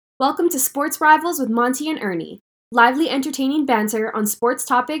Welcome to Sports Rivals with Monty and Ernie. Lively, entertaining banter on sports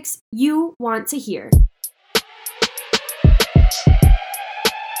topics you want to hear.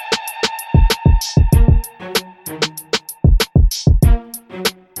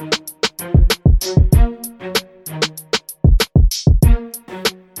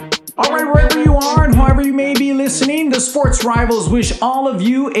 All right, wherever you are and however you may be listening, the Sports Rivals wish all of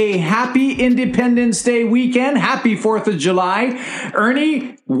you a happy Independence Day weekend. Happy 4th of July.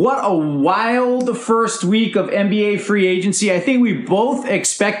 Ernie, what a wild first week of NBA free agency. I think we both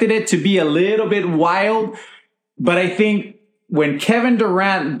expected it to be a little bit wild, but I think when Kevin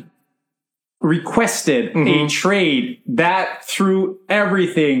Durant requested a trade, that threw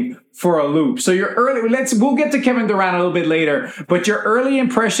everything for a loop. So your we'll get to Kevin Durant a little bit later, but your early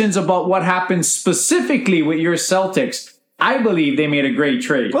impressions about what happened specifically with your Celtics. I believe they made a great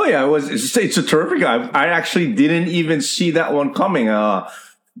trade. Oh yeah, it's a terrific. I actually didn't even see that one coming.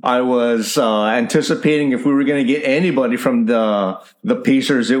 I was anticipating if we were going to get anybody from the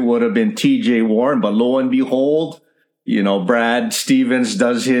Pacers, it would have been TJ Warren, but lo and behold, you know, Brad Stevens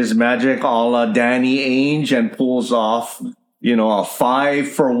does his magic a la Danny Ainge and pulls off, you know, a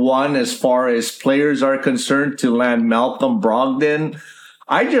 5-for-1 as far as players are concerned to land Malcolm Brogdon.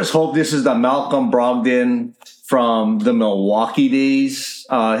 I just hope this is the Malcolm Brogdon from the Milwaukee days.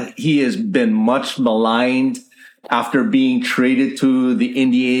 He has been much maligned after being traded to the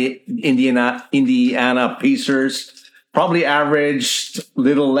Indiana Pacers. Probably averaged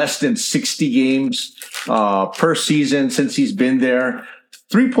little less than 60 games per season since he's been there.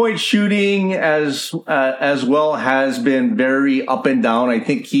 3-point shooting as well has been very up and down. I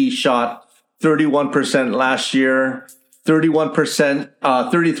think he shot 31% last year,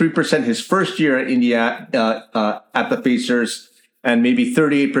 33% his first year at Indiana at the Pacers, and maybe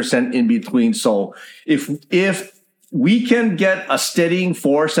 38% in between. So if we can get a steadying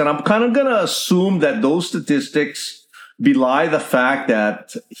force, and I'm kind of going to assume that those statistics belie the fact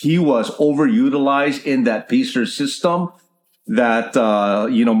that he was overutilized in that Pacers system, that,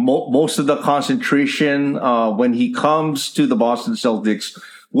 most of the concentration, when he comes to the Boston Celtics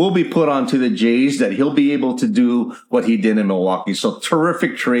will be put onto the Jays, that he'll be able to do what he did in Milwaukee. So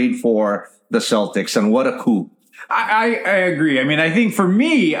terrific trade for the Celtics, and what a coup. I agree. I mean, I think for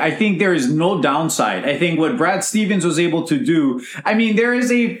me, I think there is no downside. I think what Brad Stevens was able to do, I mean, there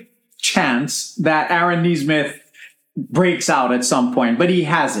is a chance that Aaron Nesmith breaks out at some point, but he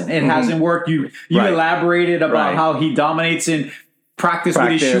hasn't. It hasn't worked. You right. elaborated about how he dominates in practice with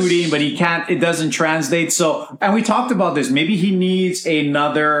his shooting, but it doesn't translate. So, and we talked about this. Maybe he needs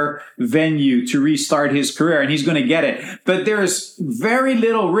another venue to restart his career, and he's going to get it. But there's very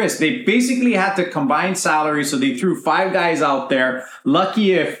little risk. They basically had to combine salaries, so they threw 5 guys out there.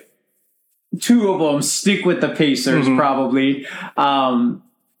 Lucky if 2 of them stick with the Pacers, probably. And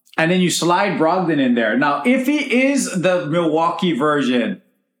then you slide Brogdon in there. Now, if he is the Milwaukee version,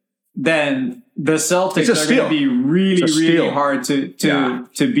 then the Celtics are going to be really hard to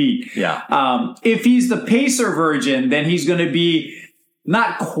beat. Yeah. If he's the Pacer version, then he's going to be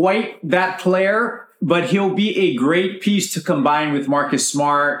not quite that player, but he'll be a great piece to combine with Marcus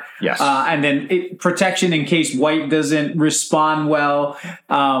Smart. Yes. And then protection in case White doesn't respond well.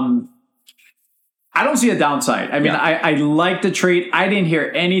 I don't see a downside. I mean, I like the trade. I didn't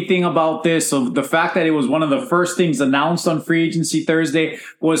hear anything about this. So the fact that it was one of the first things announced on Free Agency Thursday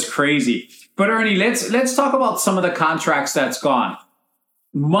was crazy. But Ernie, let's talk about some of the contracts that's gone.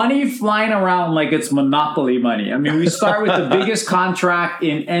 Money flying around like it's Monopoly money. I mean, we start with the biggest contract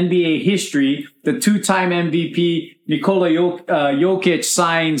in NBA history. The 2-time MVP Nikola Jokic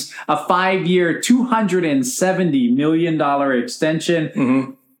signs a 5-year, $270 million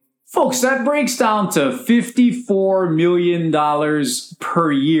extension. Folks, that breaks down to $54 million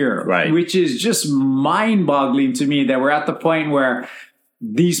per year, right? Which is just mind-boggling to me that we're at the point where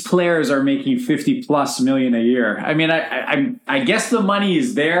these players are making 50+ million a year. I mean, I guess the money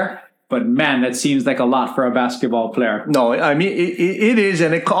is there, but man, that seems like a lot for a basketball player. No, I mean, it is,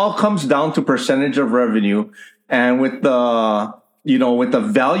 and it all comes down to percentage of revenue. And with the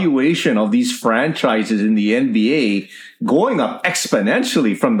valuation of these franchises in the NBA going up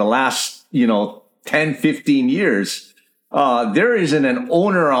exponentially from the last, 10, 15 years, there isn't an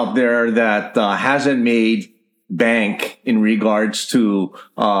owner out there that hasn't made bank in regards to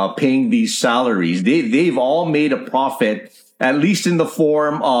paying these salaries. They've all made a profit, at least in the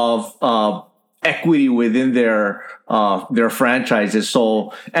form of equity within their franchises.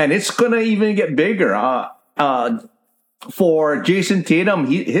 So, and it's going to even get bigger. For Jason Tatum,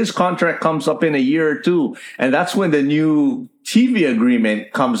 his contract comes up in a year or two, and that's when the new TV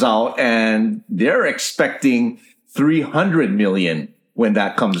agreement comes out, and they're expecting $300 million when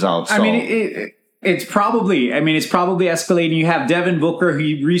that comes out. So. I mean, it's probably escalating. You have Devin Booker, who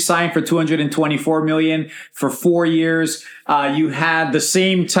re-signed for $224 million for 4 years. You had the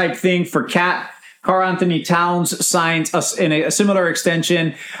same type thing for Karl Anthony Towns signs in a similar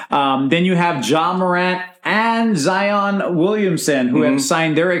extension. Then you have Ja Morant and Zion Williamson, who have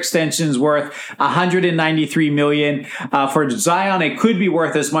signed their extensions worth $193 million. For Zion, it could be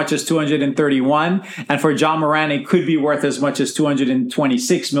worth as much as $231, and for Ja Morant, it could be worth as much as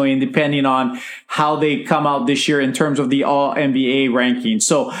 $226 million, depending on how they come out this year in terms of the All NBA ranking.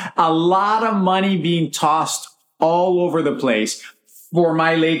 So a lot of money being tossed all over the place. For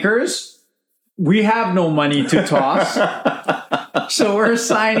my Lakers, we have no money to toss. So we're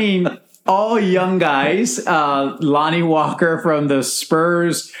signing all young guys. Lonnie Walker from the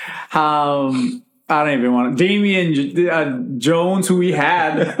Spurs. I don't even want to. Damian Jones, who we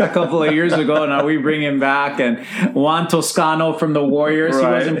had a couple of years ago. Now we bring him back. And Juan Toscano from the Warriors. Right.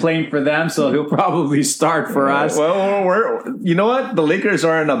 He wasn't playing for them, so he'll probably start for us. Well, you know what? The Lakers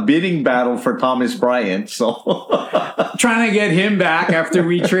are in a bidding battle for Thomas Bryant. So trying to get him back after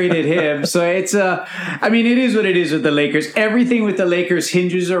we traded him. So it's I mean, it is what it is with the Lakers. Everything with the Lakers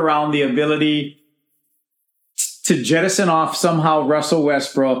hinges around the ability to jettison off somehow Russell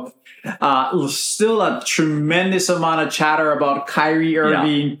Westbrook. Still a tremendous amount of chatter about Kyrie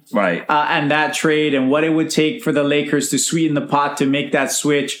Irving, right? And that trade and what it would take for the Lakers to sweeten the pot to make that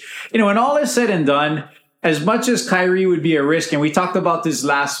switch. You know, when all is said and done, as much as Kyrie would be a risk, and we talked about this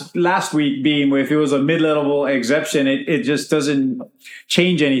last week being if it was a mid-level exception, it just doesn't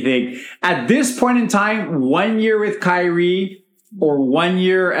change anything. At this point in time, 1 year with Kyrie or 1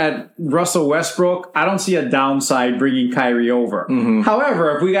 year at Russell Westbrook, I don't see a downside bringing Kyrie over. Mm-hmm.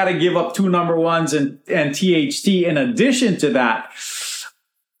 However, if we got to give up 2 number ones and THT in addition to that,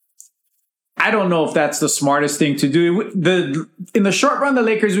 I don't know if that's the smartest thing to do. In the short run, the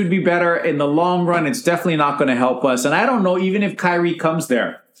Lakers would be better. In the long run, it's definitely not going to help us. And I don't know, even if Kyrie comes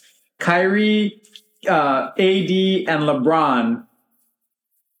there, Kyrie, AD, and LeBron,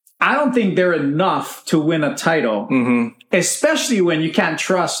 I don't think they're enough to win a title, especially when you can't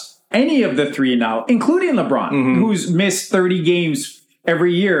trust any of the 3 now, including LeBron, who's missed 30 games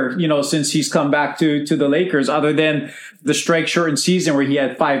every year, you know, since he's come back to the Lakers, other than the strike-shortened season where he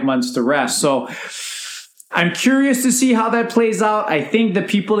had 5 months to rest. So I'm curious to see how that plays out. I think the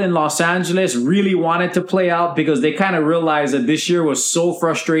people in Los Angeles really want it to play out because they kind of realized that this year was so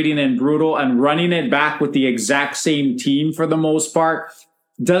frustrating and brutal, and running it back with the exact same team for the most part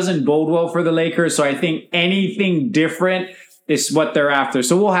doesn't bode well for the Lakers. So I think anything different is what they're after.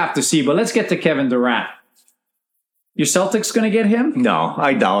 So we'll have to see. But let's get to Kevin Durant. Your Celtics going to get him? No,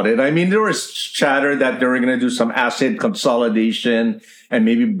 I doubt it. I mean, there was chatter that they were going to do some asset consolidation and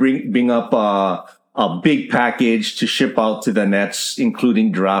maybe bring up a big package to ship out to the Nets,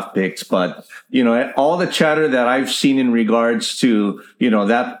 including draft picks. But, you know, all the chatter that I've seen in regards to, you know,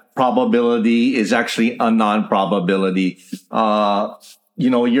 that probability is actually a non-probability. You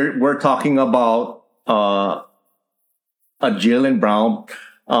know, we're talking about a Jaylen Brown.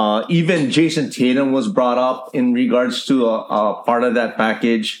 Even Jason Tatum was brought up in regards to a part of that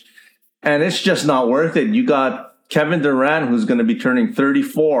package. And it's just not worth it. You got Kevin Durant, who's going to be turning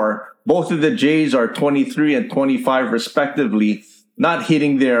 34. Both of the Jays are 23 and 25 respectively, not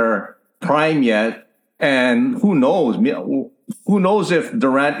hitting their prime yet. And who knows? Who knows if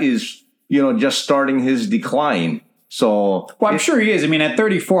Durant is, you know, just starting his decline. So, well, I'm sure he is. I mean, at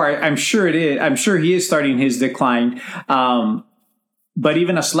 34, I'm sure it is. I'm sure he is starting his decline. But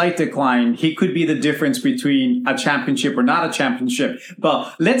even a slight decline, he could be the difference between a championship or not a championship.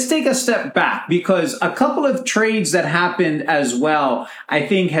 But let's take a step back, because a couple of trades that happened as well, I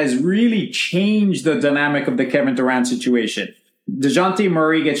think, has really changed the dynamic of the Kevin Durant situation. DeJounte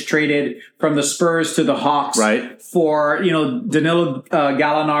Murray gets traded from the Spurs to the Hawks, right, for, you know, Danilo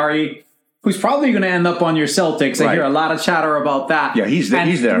Gallinari, who's probably going to end up on your Celtics. I hear a lot of chatter about that. Yeah, he's there. And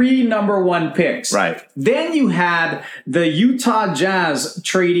he's there. 3 number 1 picks. Right. Then you had the Utah Jazz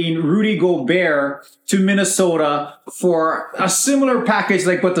trading Rudy Gobert to Minnesota for a similar package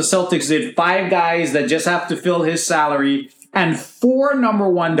like what the Celtics did. 5 guys that just have to fill his salary, and 4 number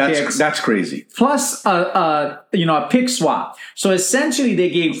 1 picks. That's crazy. Plus a pick swap. So essentially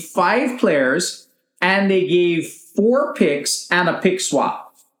they gave 5 players and they gave 4 picks and a pick swap.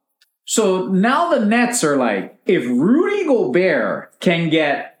 So now the Nets are like, if Rudy Gobert can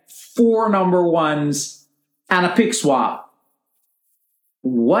get 4 number 1s and a pick swap,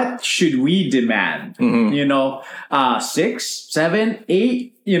 what should we demand? Mm-hmm. You know, 6, 7,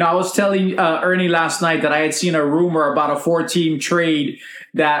 8. You know, I was telling Ernie last night that I had seen a rumor about a 4-team trade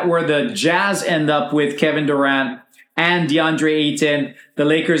where the Jazz end up with Kevin Durant and DeAndre Ayton. The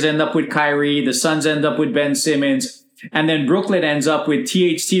Lakers end up with Kyrie. The Suns end up with Ben Simmons. And then Brooklyn ends up with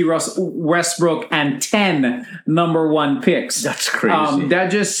THT, Westbrook, and 10 number 1 picks. That's crazy.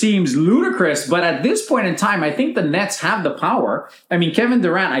 That just seems ludicrous. But at this point in time, I think the Nets have the power. I mean, Kevin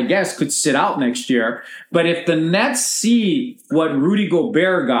Durant, I guess, could sit out next year. But if the Nets see what Rudy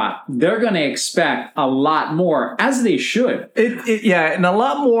Gobert got, they're going to expect a lot more, as they should. Yeah, and a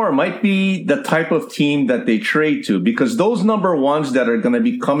lot more might be the type of team that they trade to, because those number ones that are going to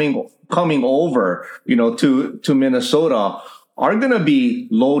be coming over, to Minnesota are going to be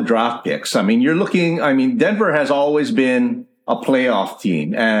low draft picks. I mean, Denver has always been a playoff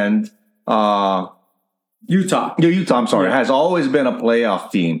team, and Utah, has always been a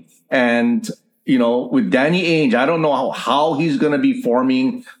playoff team. And, with Danny Ainge, I don't know how he's going to be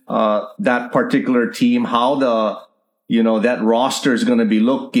forming that particular team, how that roster is going to be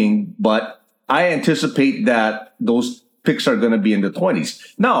looking, but I anticipate that those picks are going to be in the 20s.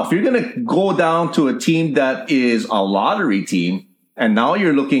 Now, if you're going to go down to a team that is a lottery team, and now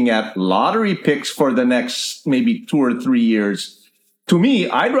you're looking at lottery picks for the next maybe 2 or 3 years, to me,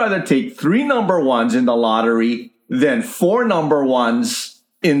 I'd rather take 3 number ones in the lottery than 4 number ones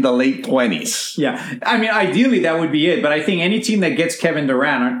in the late 20s. Yeah. I mean, ideally that would be it. But I think any team that gets Kevin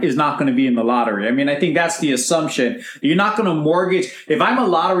Durant is not going to be in the lottery. I mean, I think that's the assumption. You're not going to mortgage. If I'm a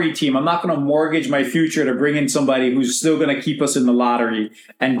lottery team, I'm not going to mortgage my future to bring in somebody who's still going to keep us in the lottery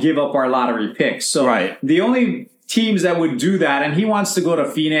and give up our lottery picks. So the only teams that would do that, and he wants to go to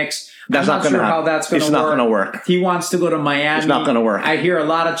Phoenix. That's not going to happen. How that's going to work. It's not going to work. He wants to go to Miami. It's not going to work. I hear a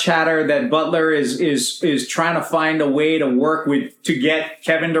lot of chatter that Butler is trying to find a way to work to get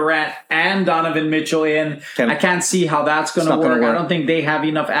Kevin Durant and Donovan Mitchell in. I can't see how that's going to work. I don't think they have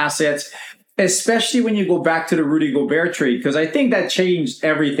enough assets, especially when you go back to the Rudy Gobert trade, because I think that changed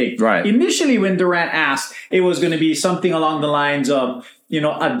everything. Right. Initially, when Durant asked, it was going to be something along the lines of,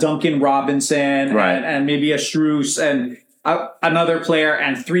 a Duncan Robinson and maybe a Strus and another player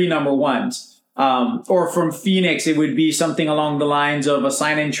and 3 number ones. Or from Phoenix, it would be something along the lines of a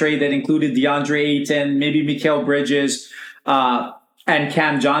sign-and trade that included DeAndre Ayton, maybe Mikal Bridges, and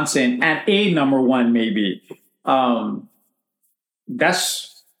Cam Johnson, and a number 1 maybe.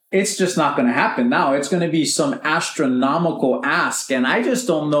 It's just not going to happen now. It's going to be some astronomical ask, and I just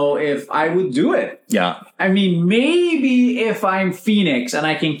don't know if I would do it. Yeah. I mean, maybe if I'm Phoenix and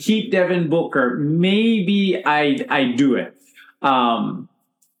I can keep Devin Booker, maybe I do it. And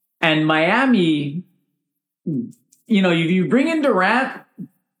Miami, you bring in Durant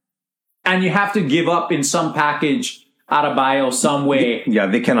and you have to give up in some package Adebayo some way. Yeah,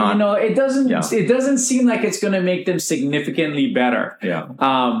 they cannot. It doesn't seem like it's going to make them significantly better. Yeah.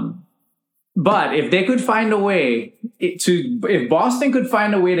 But if they could find a way if Boston could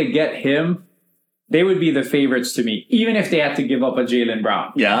find a way to get him, they would be the favorites to me, even if they had to give up a Jaylen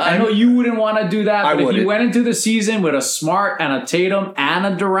Brown. Yeah. I know you wouldn't want to do that, but if you went into the season with a Smart and a Tatum and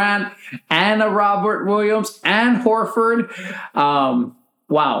a Durant and a Robert Williams and Horford,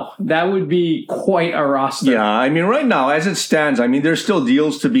 wow, that would be quite a roster. Yeah, I mean, right now, as it stands, I mean, there's still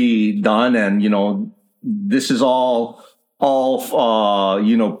deals to be done, and this is all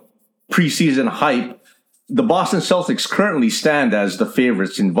preseason hype. The Boston Celtics currently stand as the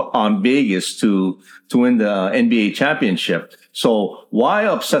favorites on Vegas to win the NBA championship. So why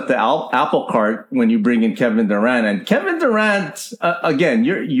upset the apple cart when you bring in Kevin Durant? And Kevin Durant, again,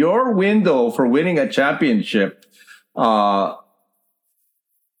 your window for winning a championship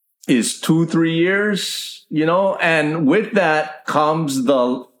is 2-3 years, and with that comes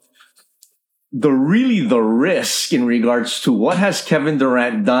the risk in regards to what has Kevin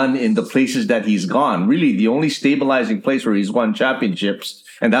Durant done in the places that he's gone. Really, the only stabilizing place where he's won championships,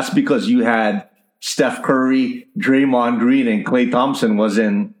 and that's because you had Steph Curry, Draymond Green, and Klay Thompson was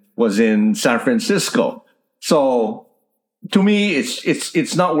in San Francisco. So to me,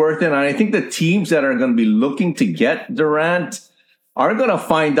 it's not worth it. And I think the teams that are going to be looking to get Durant are going to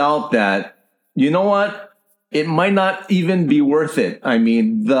find out that, it might not even be worth it. I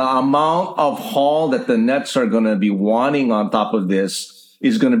mean, the amount of haul that the Nets are going to be wanting on top of this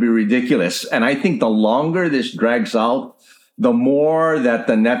is going to be ridiculous. And I think the longer this drags out, the more that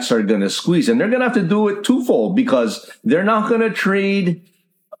the Nets are going to squeeze. And they're going to have to do it twofold, because they're not going to trade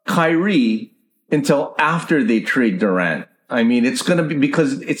Kyrie until after they trade Durant. I mean, it's going to be,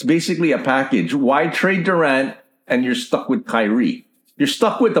 because it's basically a package. Why trade Durant and you're stuck with Kyrie? You're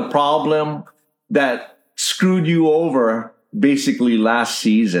stuck with the problem that screwed you over basically last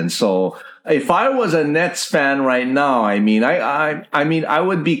season. So if I was a Nets fan right now, I mean, I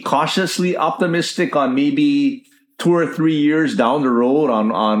would be cautiously optimistic on maybe 2 or 3 years down the road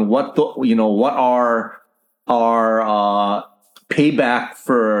on what our our payback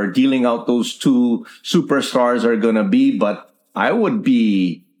for dealing out those two superstars are going to be. But I would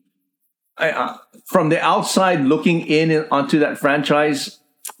be, from the outside looking in onto that franchise,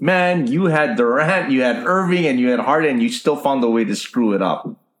 man, you had Durant, you had Irving, and you had Harden, and you still found a way to screw it up.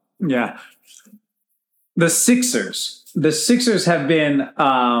 Yeah. The Sixers have been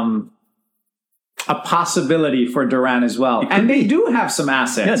a possibility for Durant as well. And they do have some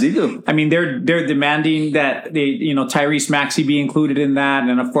assets. Yeah, they do. I mean, they're demanding that Tyrese Maxey be included in that.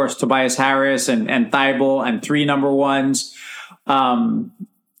 And of course, Tobias Harris and Thibault and 3 number ones.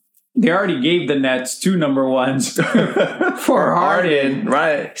 They already gave the Nets 2 number ones for Harden.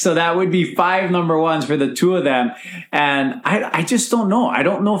 Right. So that would be 5 number ones for the 2 of them. And I just don't know. I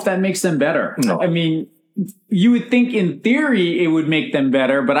don't know if that makes them better. No. I mean, you would think in theory it would make them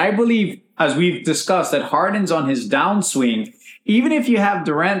better, but I believe, as we've discussed, that Harden's on his downswing. Even if you have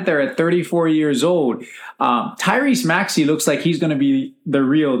Durant there at 34 years old, Tyrese Maxey looks like he's going to be the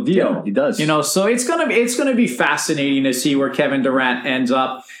real deal. Yeah, he does. So it's going to be fascinating to see where Kevin Durant ends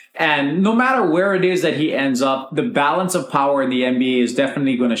up. And no matter where it is that he ends up, the balance of power in the NBA is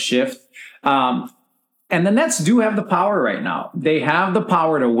definitely going to shift. And the Nets do have the power right now. They have the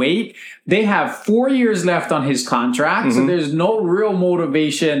power to wait. They have 4 years left on his contract. So there's no real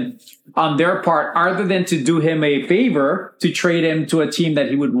motivation on their part other than to do him a favor, to trade him to a team that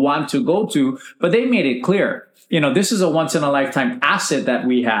he would want to go to. But they made it clear, this is a once in a lifetime asset that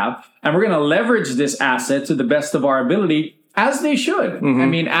we have, and we're going to leverage this asset to the best of our ability, as they should. I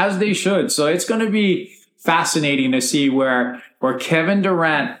mean, as they should. So it's going to be fascinating to see where Kevin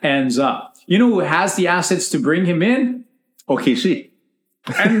Durant ends up. You know who has the assets to bring him in? OKC.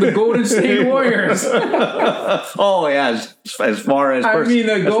 And the Golden State Warriors. Oh, yeah. As far as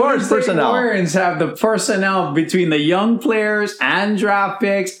the Golden State Warriors have the personnel between the young players and draft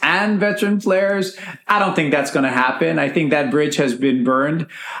picks and veteran players. I don't think that's going to happen. I think that bridge has been burned.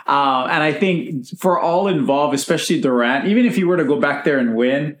 And I think for all involved, especially Durant, even if he were to go back there and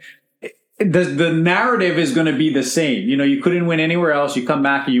win, the narrative is going to be the same. You couldn't win anywhere else. You come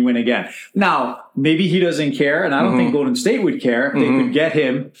back and you win again. Now, maybe he doesn't care, and I don't think Golden State would care if they could get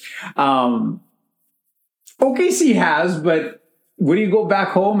him. OKC has, but would he go back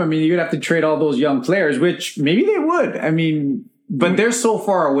home? I mean, you'd have to trade all those young players, which maybe they would. I mean, but they're so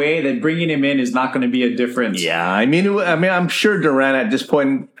far away that bringing him in is not going to be a difference. Yeah, I mean, I'm sure Durant at this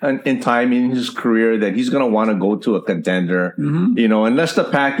point in time in his career that he's going to want to go to a contender. Unless the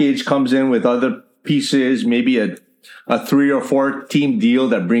package comes in with other pieces, maybe a 3 or 4 team deal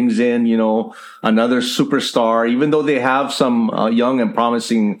that brings in, another superstar. Even though they have some young and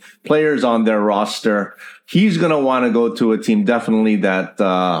promising players on their roster, he's going to want to go to a team definitely that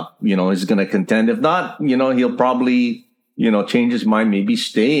is going to contend. If not, he'll probably change his mind, maybe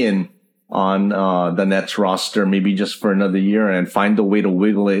stay in on the Nets roster, maybe just for another year and find a way to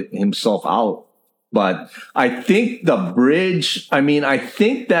wiggle it himself out. But I think that bridge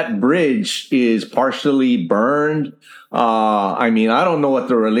is partially burned. I don't know what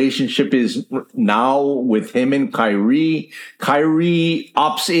the relationship is now with him and Kyrie. Kyrie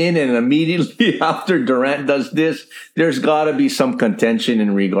opts in, and immediately after Durant does this, there's got to be some contention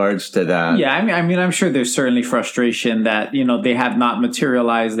in regards to that. Yeah, I'm sure there's certainly frustration that, they have not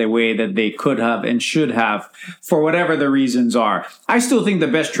materialized the way that they could have and should have for whatever the reasons are. I still think the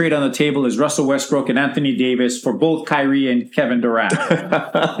best trade on the table is Russell Westbrook and Anthony Davis for both Kyrie and Kevin Durant.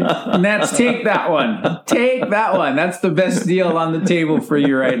 Nets, take that one. Take that one. That's the best deal on the table for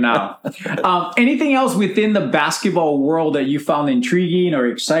you right now. Anything else within the basketball world that you found intriguing or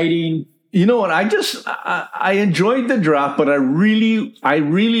exciting? You know what? I enjoyed the draft, but I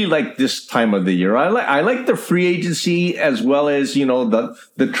really like this time of the year. I like the free agency as well as,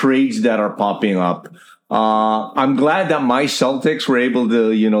 the trades that are popping up. I'm glad that my Celtics were able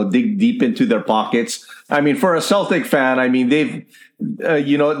to, dig deep into their pockets. I mean, for a Celtic fan, they've,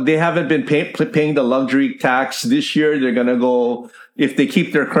 they haven't been paying the luxury tax this year. They're going to go, if they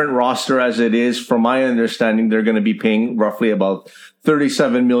keep their current roster as it is, from my understanding, they're going to be paying roughly about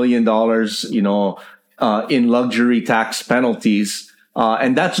 $37 million, in luxury tax penalties.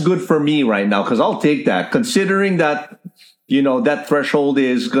 And that's good for me right now, because I'll take that, considering that, that threshold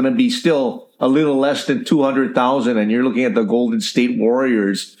is going to be still a little less than 200,000. And you're looking at the Golden State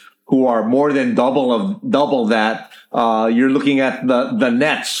Warriors, who are more than double that. You're looking at the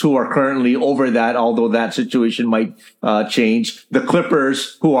Nets, who are currently over that, although that situation might change. The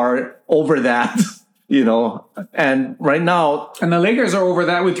Clippers, who are over that. and right now, and the Lakers are over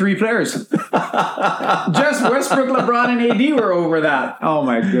that with 3 players. Just Westbrook, LeBron, and AD were over that. Oh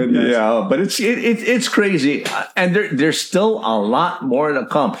my goodness. Yeah, but it's crazy, and there's still a lot more to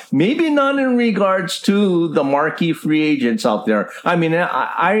come. Maybe not in regards to the marquee free agents out there. I mean,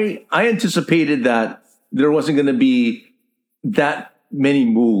 I anticipated that there wasn't going to be that many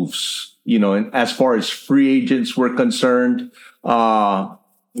moves, and as far as free agents were concerned, and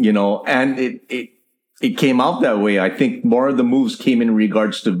it came out that way. I think more of the moves came in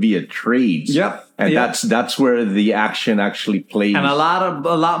regards to via trades. Yep. And that's where the action actually plays. And a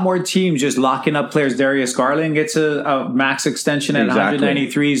lot more teams just locking up players. Darius Garland gets a max extension at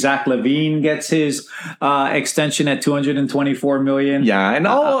 193. Zach LaVine gets his extension at $224 million. Yeah, and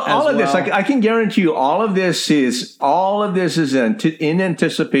all of this, I can guarantee you, all of this is in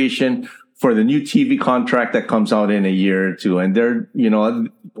anticipation for the new TV contract that comes out in a year or two. And they're,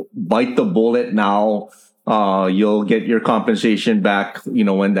 bite the bullet now. You'll get your compensation back,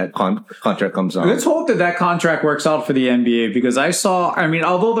 when that contract comes out. Let's hope that contract works out for the NBA, because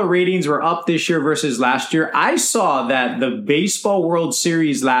although the ratings were up this year versus last year, I saw that the Baseball World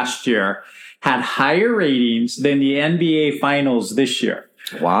Series last year had higher ratings than the NBA Finals this year.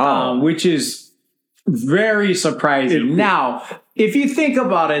 Wow. Which is very surprising. Now, if you think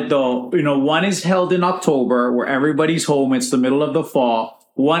about it, though, one is held in October where everybody's home. It's the middle of the fall.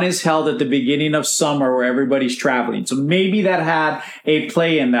 One is held at the beginning of summer where everybody's traveling. So maybe that had a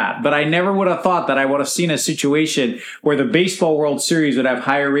play in that. But I never would have thought that I would have seen a situation where the Baseball World Series would have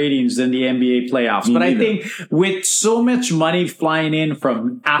higher ratings than the NBA playoffs. But I think with so much money flying in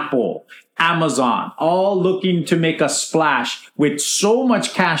from Apple, Amazon, all looking to make a splash with so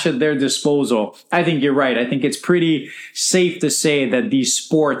much cash at their disposal, I think you're right. I think it's pretty safe to say that these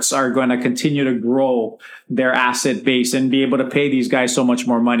sports are going to continue to grow their asset base and be able to pay these guys so much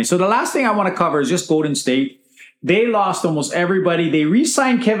more money. So the last thing I want to cover is just Golden State. They lost almost everybody. They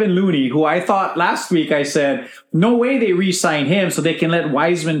re-signed Kevin Looney, who I thought last week I said, no way they re-sign him so they can let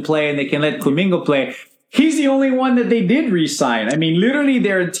Wiseman play and they can let Kuminga play. He's the only one that they did re-sign. I mean, literally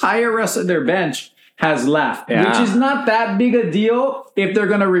their entire rest of their bench has left, which is not that big a deal if they're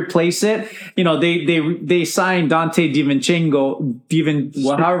going to replace it. They signed Dante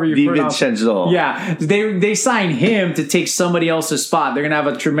DiVincenzo, however you pronounce it. Yeah, they signed him to take somebody else's spot. They're going to have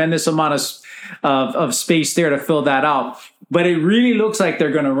a tremendous amount of space there to fill that out. But it really looks like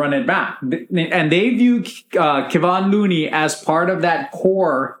they're going to run it back. And they view Kevon Looney as part of that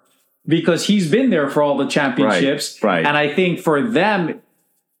core because he's been there for all the championships. Right. And I think for them,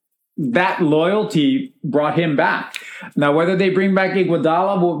 that loyalty brought him back. Now, whether they bring back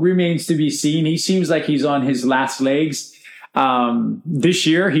Iguodala remains to be seen. He seems like he's on his last legs. This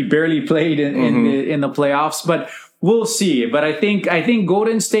year, he barely played in the playoffs, but we'll see. But I think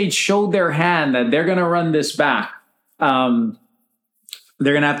Golden State showed their hand that they're going to run this back. They're going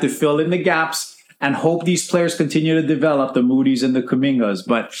to have to fill in the gaps and hope these players continue to develop, the Moody's and the Kumingas.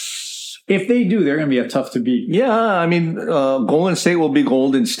 But if they do, they're going to be a tough to beat. Yeah, I mean, Golden State will be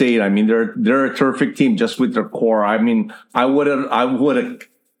Golden State. I mean, they're a terrific team just with their core. I mean, I would have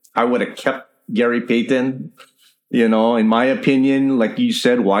kept Gary Payton. In my opinion, like you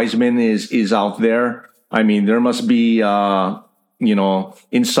said, Wiseman is out there. I mean, there must be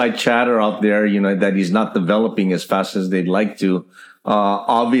inside chatter out there, that he's not developing as fast as they'd like to.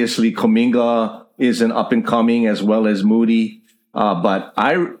 Obviously, Kuminga is an up and coming as well as Moody. But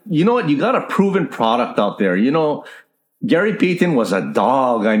you know what? You got a proven product out there. Gary Payton was a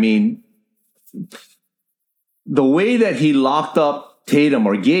dog. I mean, the way that he locked up Tatum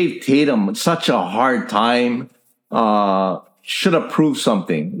or gave Tatum such a hard time, should have proved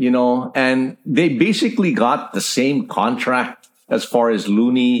something, and they basically got the same contract as far as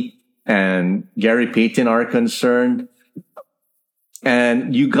Looney and Gary Payton are concerned.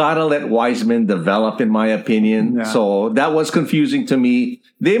 And you gotta let Wiseman develop, in my opinion. Yeah. So that was confusing to me.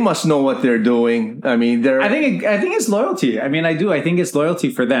 They must know what they're doing. I mean, I think it's loyalty. I mean, I do. I think it's loyalty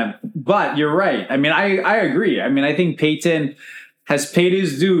for them. But you're right. I mean, I agree. I mean, I think Payton has paid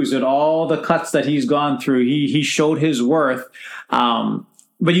his dues at all the cuts that he's gone through. He showed his worth.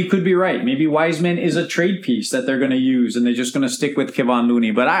 But you could be right. Maybe Wiseman is a trade piece that they're going to use, and they're just going to stick with Kevon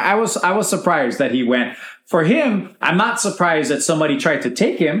Looney. But I was surprised that he went. For him, I'm not surprised that somebody tried to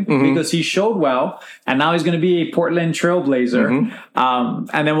take him because he showed well, and now he's going to be a Portland Trailblazer.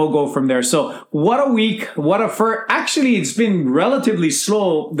 And then we'll go from there. So what a week. Actually, it's been relatively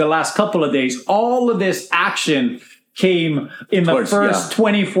slow the last couple of days. All of this action came in the first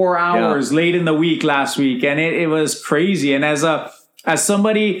 24 hours late in the week last week, and it was crazy. And as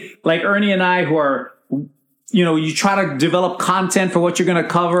somebody like Ernie and I who are you try to develop content for what you're going to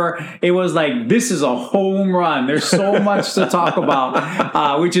cover. It was like, this is a home run. There's so much to talk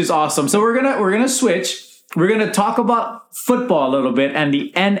about, which is awesome. So we're going to switch. We're going to talk about football a little bit and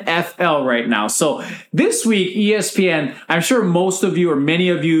the NFL right now. So this week, ESPN, I'm sure most of you or many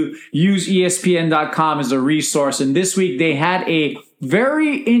of you use ESPN.com as a resource. And this week they had a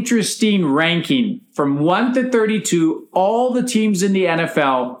very interesting ranking from 1 to 32, all the teams in the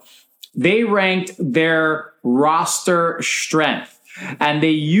NFL. They ranked their roster strength, and they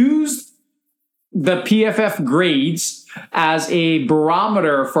used the PFF grades as a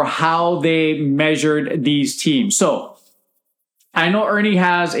barometer for how they measured these teams. So I know Ernie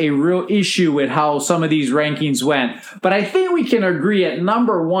has a real issue with how some of these rankings went, but I think we can agree at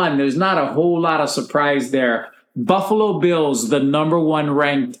number one, there's not a whole lot of surprise there. Buffalo Bills, the number one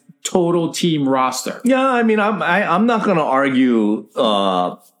ranked total team roster. Yeah, I mean, I'm not going to argue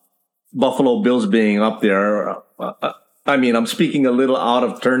Buffalo Bills being up there. I mean, I'm speaking a little out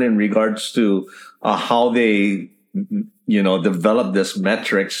of turn in regards to how they, develop this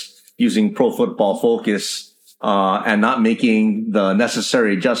metrics using Pro Football Focus and not making the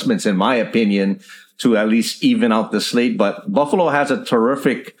necessary adjustments, in my opinion, to at least even out the slate. But Buffalo has a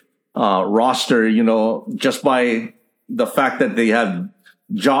terrific roster, just by the fact that they have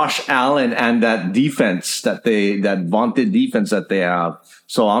Josh Allen and that defense that vaunted defense that they have.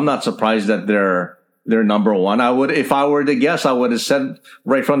 So I'm not surprised that they're number one. If I were to guess, I would have said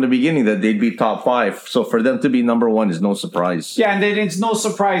right from the beginning that they'd be top 5. So for them to be number one is no surprise. Yeah, and then it's no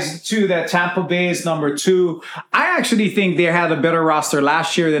surprise too that Tampa Bay is number 2. I actually think they had a better roster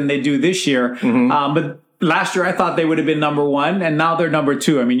last year than they do this year. Mm-hmm. But last year, I thought they would have been number 1, and now they're number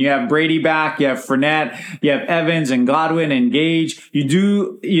 2. I mean, you have Brady back, you have Fournette, you have Evans and Godwin and Gage.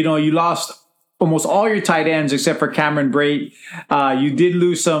 You lost almost all your tight ends except for Cameron Brate. You did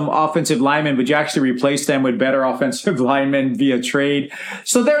lose some offensive linemen, but you actually replaced them with better offensive linemen via trade.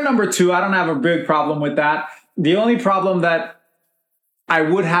 So they're number 2. I don't have a big problem with that. The only problem that I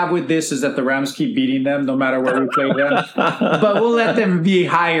would have with this is that the Rams keep beating them no matter where we play them. But we'll let them be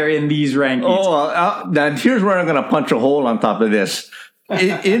higher in these rankings. Now here's where I'm going to punch a hole on top of this.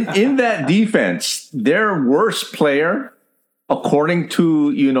 In that defense, their worst player, according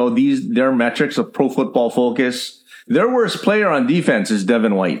to their metrics of Pro Football Focus, their worst player on defense is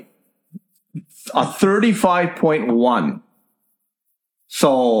Devin White, a 35.1.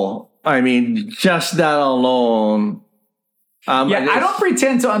 So I mean, just that alone. I don't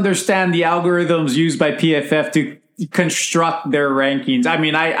pretend to understand the algorithms used by PFF to construct their rankings. I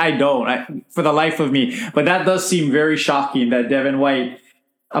mean, I don't, for the life of me. But that does seem very shocking that Devin White,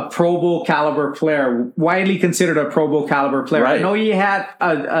 a Pro Bowl caliber player, widely considered a Pro Bowl caliber player. Right. I know he had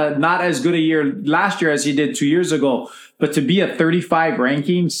a not as good a year last year as he did 2 years ago, but to be a 35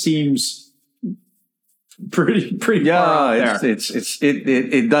 ranking seems pretty far out there.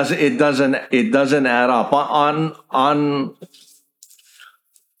 It doesn't add up. On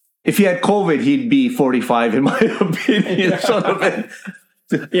if he had COVID, he'd be 45 in my opinion.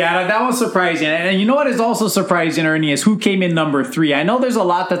 Yeah, that was surprising. And you know what is also surprising, Ernie, is who came in number 3. I know there's a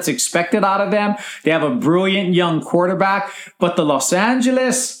lot that's expected out of them. They have a brilliant young quarterback, but the Los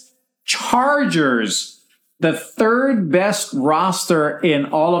Angeles Chargers, the 3rd best roster in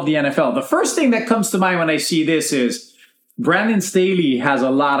all of the NFL. The first thing that comes to mind when I see this is Brandon Staley has a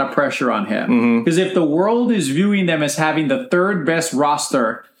lot of pressure on him. Because if the world is viewing them as having the 3rd best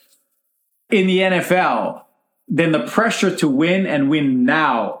roster in the NFL, then the pressure to win and win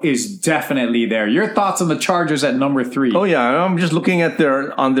now is definitely there. Your thoughts on the Chargers at number 3? Oh yeah, I'm just looking at their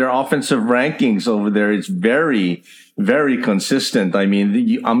offensive rankings over there. It's very, very consistent. I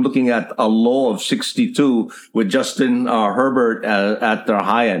mean, I'm looking at a low of 62 with Justin Herbert at their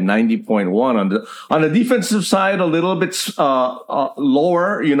high at 90.1. On the defensive side, a little bit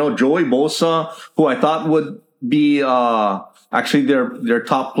lower. Joey Bosa, who I thought would be actually their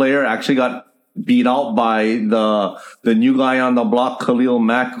top player, actually got beat out by the new guy on the block, Khalil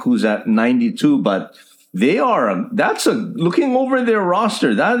Mack, who's at 92. But looking over their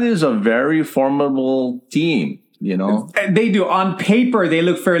roster, that is a very formidable team. They do. On paper, they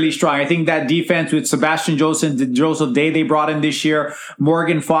look fairly strong. I think that defense with Sebastian Joseph Day they brought in this year,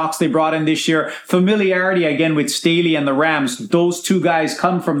 Morgan Fox they brought in this year, familiarity again with Staley and the Rams. Those 2 guys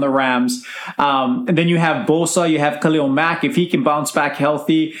come from the Rams. And then you have Bosa, you have Khalil Mack, if he can bounce back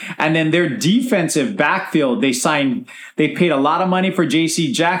healthy. And then their defensive backfield, they paid a lot of money for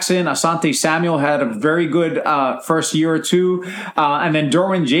J.C. Jackson. Asante Samuel had a very good first year or 2. And then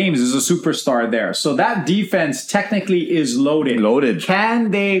Derwin James is a superstar there. So that defense technically is loaded.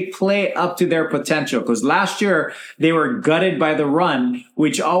 Can they play up to their potential? Because last year they were gutted by the run,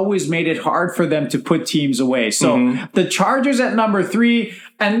 which always made it hard for them to put teams away. So the Chargers at number 3,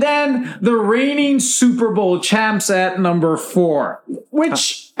 and then the reigning Super Bowl champs at number 4,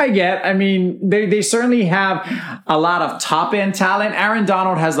 which I get. I mean, they certainly have a lot of top end talent. Aaron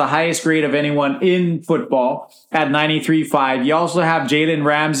Donald has the highest grade of anyone in football at 93.5. You also have Jalen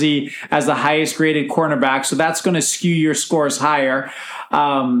Ramsey as the highest graded cornerback. So that's going to skew your scores higher.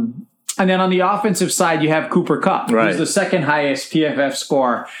 And then on the offensive side, you have Cooper Kupp, who's the second highest PFF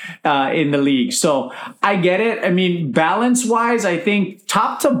score in the league. So I get it. I mean, balance-wise, I think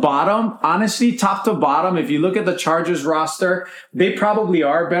top to bottom, if you look at the Chargers roster, they probably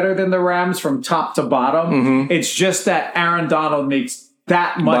are better than the Rams from top to bottom. It's just that Aaron Donald makes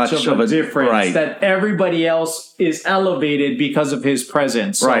that much of a difference, that everybody else is elevated because of his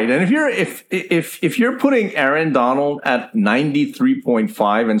presence. So, right. And if you're putting Aaron Donald at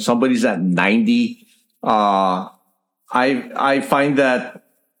 93.5 and somebody's at 90, I find that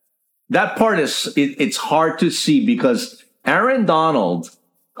part it's hard to see, because Aaron Donald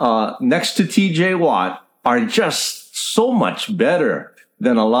next to TJ Watt are just so much better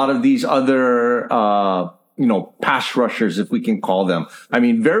than a lot of these other pass rushers, if we can call them. I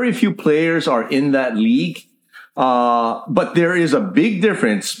mean, very few players are in that league. But there is a big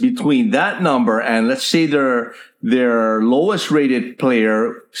difference between that number and, let's say, their lowest rated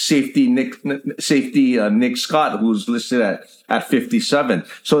player, safety Nick Scott, who's listed at 57.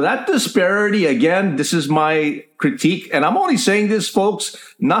 So that disparity, again, this is my critique. And I'm only saying this, folks,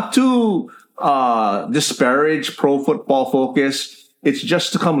 not to disparage Pro Football Focus. It's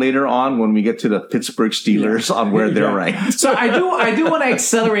just to come later on when we get to the Pittsburgh Steelers on where they're ranked. So I do want to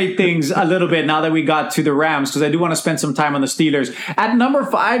accelerate things a little bit now that we got to the Rams, because I do want to spend some time on the Steelers. At number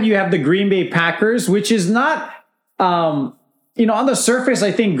 5, you have the Green Bay Packers, which is not, on the surface,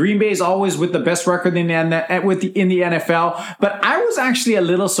 I think Green Bay is always with the best record in the NFL. But I was actually a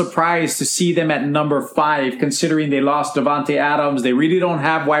little surprised to see them at number 5, considering they lost Davante Adams. They really don't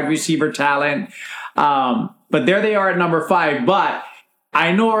have wide receiver talent. But there they are at number 5. But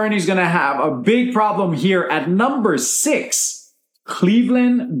I know Ernie's going to have a big problem here at number 6,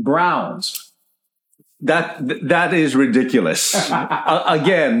 Cleveland Browns. That is ridiculous.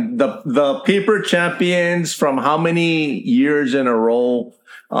 Again, the paper champions from how many years in a row,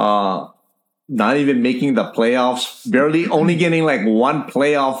 not even making the playoffs, barely only getting like one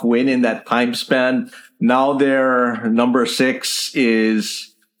playoff win in that time span. Now their number 6 is...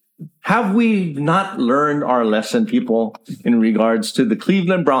 Have we not learned our lesson, people, in regards to the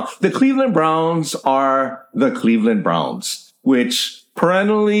Cleveland Browns? The Cleveland Browns are the Cleveland Browns, which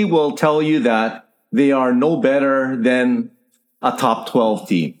perennially will tell you that they are no better than a top 12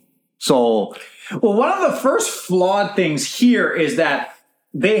 team. So, well, one of the first flawed things here is that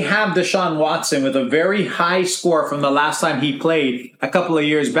they have Deshaun Watson with a very high score from the last time he played a couple of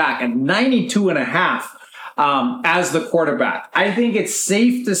years back at 92.5. As the quarterback. I think it's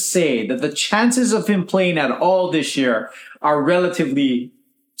safe to say that the chances of him playing at all this year are relatively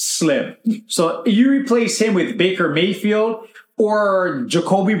slim. So you replace him with Baker Mayfield or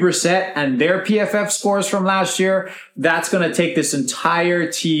Jacoby Brissett and their PFF scores from last year, that's going to take this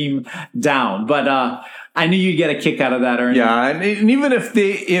entire team down. But I knew you'd get a kick out of that, Ernie. Yeah, and even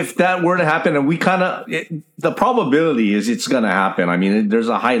if that were to happen, and we the probability is it's going to happen. I mean, there's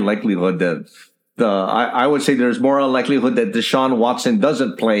a high likelihood that I would say there's more a likelihood that Deshaun Watson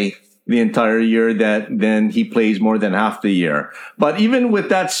doesn't play the entire year than he plays more than half the year. But even with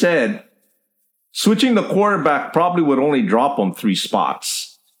that said, switching the quarterback probably would only drop him 3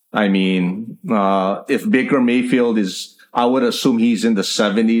 spots. I mean, if Baker Mayfield I would assume he's in the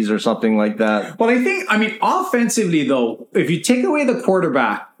 70s or something like that. Well, offensively, though, if you take away the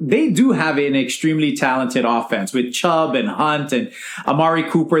quarterback, they do have an extremely talented offense with Chubb and Hunt and Amari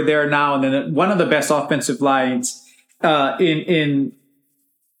Cooper there now. And then one of the best offensive lines in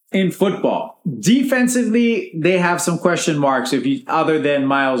football. Defensively, they have some question marks other than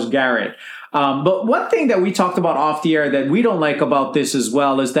Myles Garrett. But one thing that we talked about off the air that we don't like about this as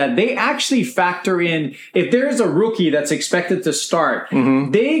well is that they actually factor in, if there's a rookie that's expected to start,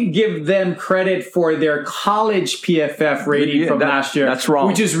 they give them credit for their college PFF rating from last year. That's wrong.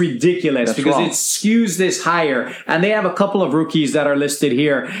 Which is ridiculous because wrong. It skews this higher. And they have a couple of rookies that are listed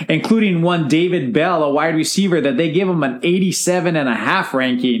here, including one David Bell, a wide receiver, that they give him an 87.5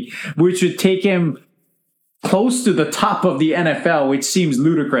 ranking, which would take him close to the top of the NFL, which seems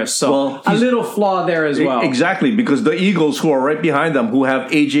ludicrous. So a little flaw there as well. Exactly, because the Eagles, who are right behind them, who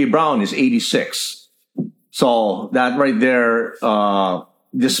have A.J. Brown, is 86. So that right there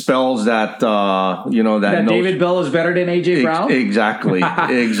dispels that, that David Bell is better than AJ Brown? Exactly.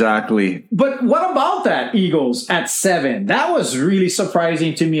 Exactly. But what about that Eagles at 7? That was really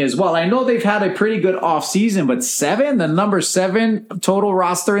surprising to me as well. I know they've had a pretty good offseason, but 7, the number 7 total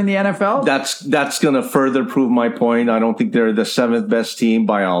roster in the NFL? That's going to further prove my point. I don't think they're the 7th best team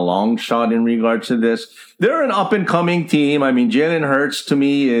by a long shot in regards to this. They're an up-and-coming team. I mean, Jalen Hurts to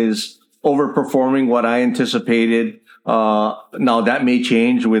me is overperforming what I anticipated. Now that may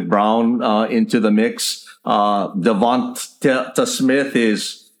change with Brown into the mix. Devonta Smith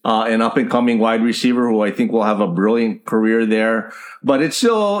is an up-and-coming wide receiver who I think will have a brilliant career there. But it's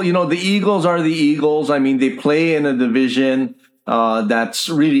still, the Eagles are the Eagles. I mean, they play in a division that's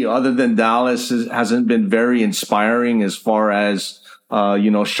really, other than Dallas, hasn't been very inspiring as far as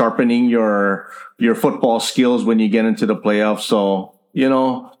sharpening your football skills when you get into the playoffs. So,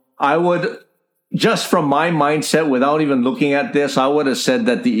 I would, just from my mindset, without even looking at this, I would have said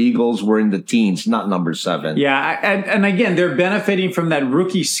that the Eagles were in the teens, not number 7. Yeah, and again, they're benefiting from that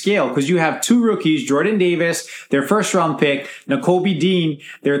rookie scale because you have 2 rookies, Jordan Davis, their first-round pick, Nakobe Dean,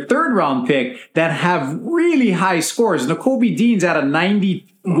 their third-round pick, that have really high scores. Nakobe Dean's at a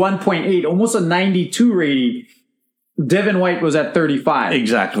 91.8, almost a 92 rating. Devin White was at 35.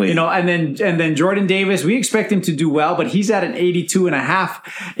 Exactly. And then Jordan Davis, we expect him to do well, but he's at an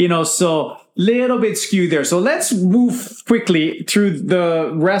 82.5, so little bit skewed there. So let's move quickly through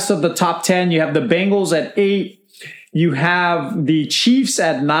the rest of the top 10. You have the Bengals at 8. You have the Chiefs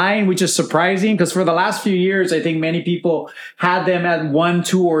at 9, which is surprising because for the last few years, I think many people had them at 1,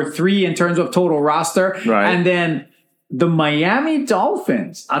 2, or 3 in terms of total roster. Right. And then the Miami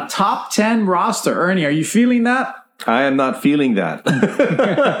Dolphins, a top 10 roster. Ernie, are you feeling that? I am not feeling that.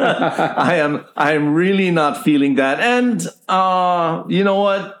 I am really not feeling that. And you know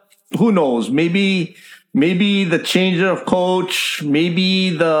what? Who knows? Maybe the change of coach,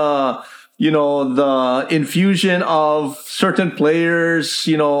 maybe the infusion of certain players,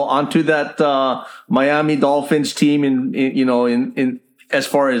 onto that Miami Dolphins team in as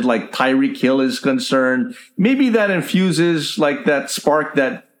far as like Tyreek Hill is concerned. Maybe that infuses like that spark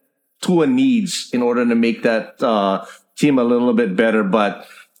that Tua needs in order to make that team a little bit better. But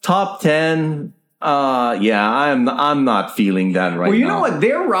top 10, I'm not feeling that right now. Well, you know what?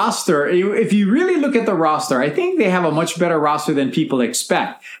 Their roster, if you really look at the roster, I think they have a much better roster than people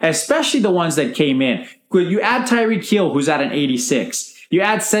expect, especially the ones that came in. You add Tyreek Hill, who's at an 86. You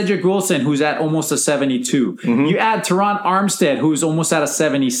add Cedric Wilson, who's at almost a 72. Mm-hmm. You add Teron Armstead, who's almost at a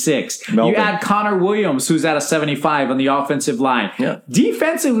 76. Melvin. You add Connor Williams, who's at a 75 on the offensive line. Yeah.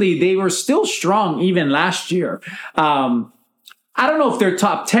 Defensively, they were still strong even last year. I don't know if they're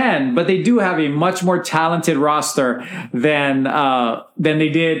top 10, but they do have a much more talented roster than they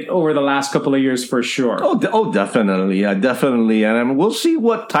did over the last couple of years for sure. Oh, definitely. Yeah, definitely. And we'll see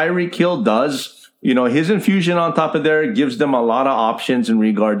what Tyreek Hill does. His infusion on top of there gives them a lot of options in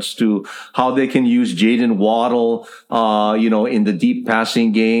regards to how they can use Jaden Waddle, in the deep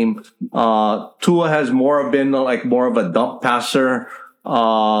passing game. Tua has more of a dump passer.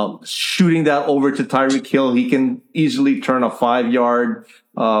 Shooting that over to Tyreek Hill, he can easily turn a 5-yard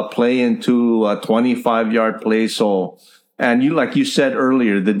play into a 25-yard play. So, and like you said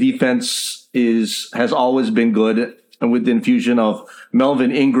earlier, the defense has always been good, and with the infusion of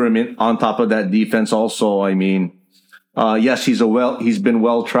Melvin Ingram on top of that defense, also, I mean, yes, he's been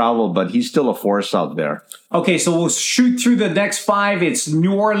well traveled, but he's still a force out there. Okay, so we'll shoot through the next 5. It's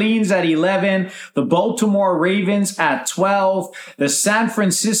New Orleans at 11, the Baltimore Ravens at 12, the San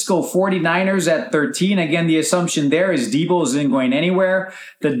Francisco 49ers at 13. Again, the assumption there is Debo isn't going anywhere.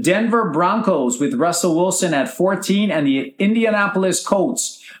 The Denver Broncos with Russell Wilson at 14, and the Indianapolis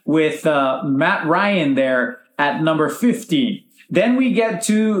Colts with Matt Ryan there at number 15. Then we get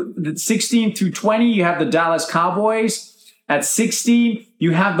to the 16 through 20. You have the Dallas Cowboys. At 16,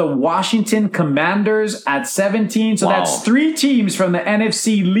 you have the Washington Commanders at 17. So That's 3 teams from the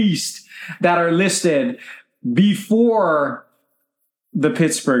NFC least that are listed before the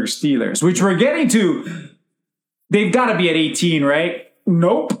Pittsburgh Steelers, which we're getting to. They've got to be at 18, right?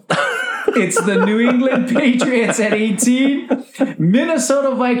 Nope. It's the New England Patriots at 18,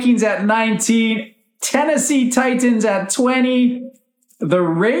 Minnesota Vikings at 19, Tennessee Titans at 20, the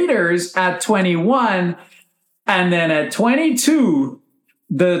Raiders at 21, and then at 22,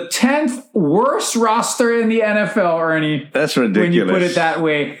 the 10th worst roster in the NFL, Ernie. That's ridiculous. When you put it that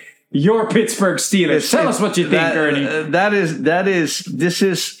way, your Pittsburgh Steelers. Tell us what you think, Ernie. This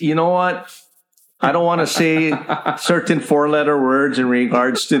is, you know what? I don't want to say certain 4-letter words in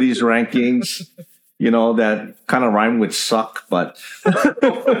regards to these rankings. that kind of rhyme with suck, but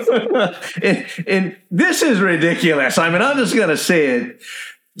and this is ridiculous. I mean, I'm just going to say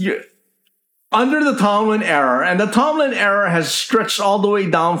it. Under the Tomlin era, and the Tomlin era has stretched all the way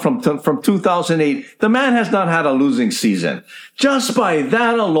down from 2008, the man has not had a losing season. Just by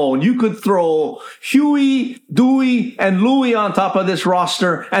that alone, you could throw Huey, Dewey, and Louie on top of this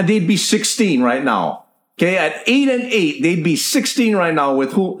roster, and they'd be 16 right now. Okay, at 8-8, they'd be 16 right now.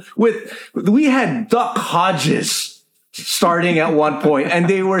 We had Duck Hodges starting at one point, and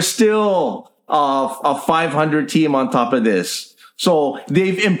they were still a 500 team on top of this. So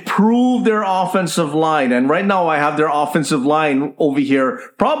they've improved their offensive line. And right now I have their offensive line over here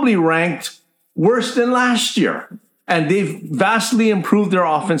probably ranked worse than last year. And they've vastly improved their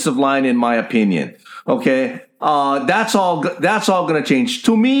offensive line, in my opinion. Okay. That's all going to change.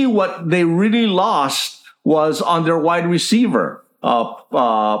 To me, what they really lost was on their wide receiver,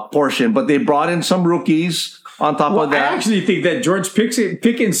 portion, but they brought in some rookies. On top of that, I actually think that George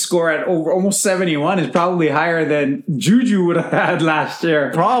Pickens' score at over almost 71 is probably higher than Juju would have had last year.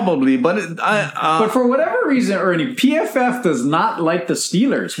 Probably, but but for whatever reason, Ernie, PFF does not like the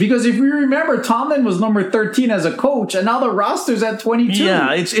Steelers because if you remember, Tomlin was number 13 as a coach, and now the roster's at 22.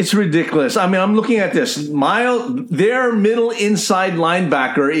 Yeah, it's ridiculous. I mean, I'm looking at this. Their middle inside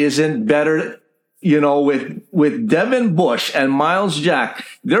linebacker isn't better. With Devin Bush and Miles Jack,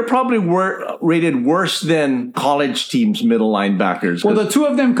 they're probably rated worse than college teams' middle linebackers. Well, the two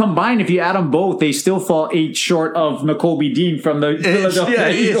of them combined, if you add them both, they still fall 8 short of Nakobe Dean from the Philadelphia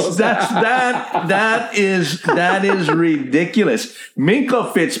Eagles. That is ridiculous.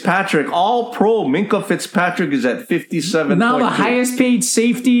 Minkah Fitzpatrick, all pro. Minkah Fitzpatrick is at 57. Now the highest paid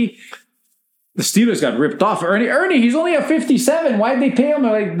safety. The Steelers got ripped off. Ernie, he's only at 57. Why'd they pay him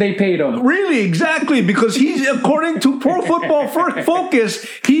like they paid him? Really, exactly. Because he's, according to Pro Football Focus,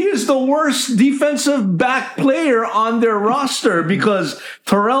 he is the worst defensive back player on their roster because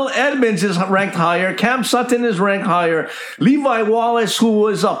Terrell Edmonds is ranked higher. Cam Sutton is ranked higher. Levi Wallace, who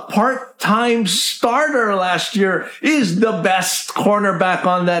was a part-time starter last year, is the best cornerback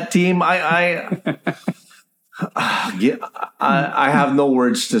on that team. I have no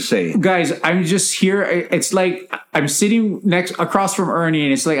words to say. Guys, I'm just here. It's like I'm sitting across from Ernie,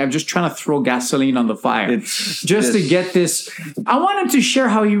 and it's like I'm just trying to throw gasoline on the fire. To get this. I want him to share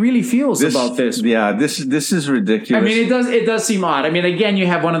how he really feels about this. Yeah, this is ridiculous. I mean, it does seem odd. I mean, again, you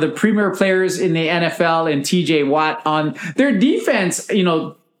have one of the premier players in the NFL and TJ Watt on their defense.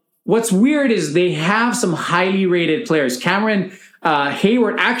 What's weird is they have some highly rated players. Cameron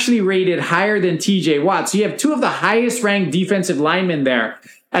Hayward actually rated higher than TJ Watt. So you have two of the highest ranked defensive linemen there.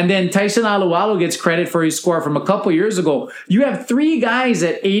 And then Tyson Alualu gets credit for his score from a couple years ago. You have 3 guys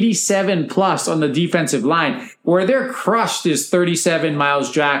at 87 plus on the defensive line. Where they're crushed is 37 Miles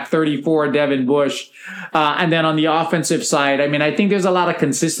Jack, 34 Devin Bush. And then on the offensive side, I mean, I think there's a lot of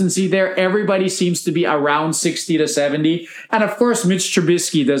consistency there. Everybody seems to be around 60 to 70. And of course, Mitch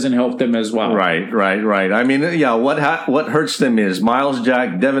Trubisky doesn't help them as well. Right. I mean, yeah, what hurts them is Miles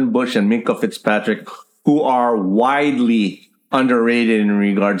Jack, Devin Bush, and Minkah Fitzpatrick, who are widely underrated in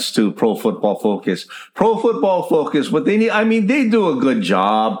regards to Pro Football Focus. Pro Football Focus, what they need, I mean, they do a good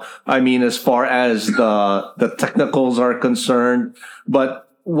job. I mean, as far as the technicals are concerned, but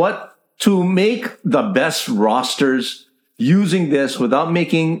to make the best rosters using this without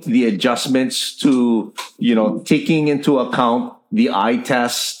making the adjustments to, taking into account the eye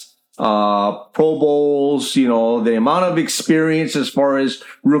test, Pro Bowls, the amount of experience as far as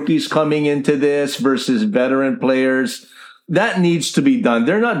rookies coming into this versus veteran players. That needs to be done.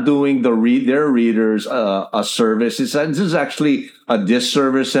 They're not doing their readers a service. This is actually a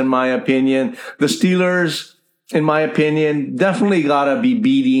disservice, in my opinion. The Steelers, in my opinion, definitely gotta be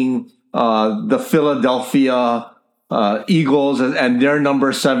beating the Philadelphia Eagles and their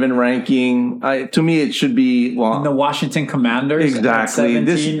number 7 ranking. To me, it should be and the Washington Commanders. Exactly.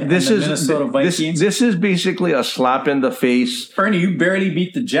 This is Minnesota Vikings. This is basically a slap in the face. Ernie, you barely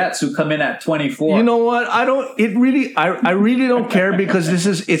beat the Jets, who come in at 24. You know what? I really don't care because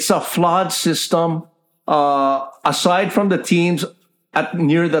it's a flawed system. Aside from the teams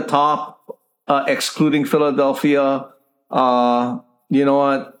near the top, excluding Philadelphia, you know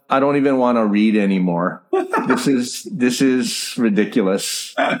what? I don't even want to read anymore. This is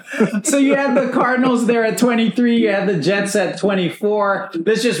ridiculous. So you had the Cardinals there at 23. You had the Jets at 24.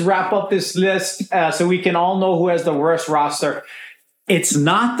 Let's just wrap up this list so we can all know who has the worst roster. It's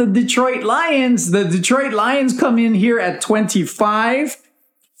not the Detroit Lions. The Detroit Lions come in here at 25,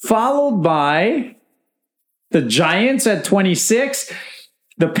 followed by the Giants at 26,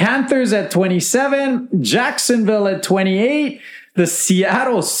 the Panthers at 27, Jacksonville at 28, The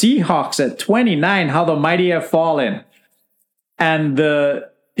Seattle Seahawks at 29, how the mighty have fallen. And the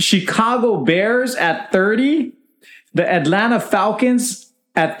Chicago Bears at 30. The Atlanta Falcons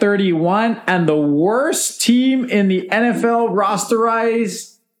at 31. And the worst team in the NFL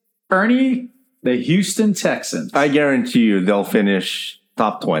rosterized, Ernie, the Houston Texans. I guarantee you they'll finish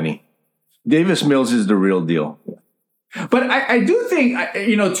top 20. Davis Mills is the real deal. But I do think,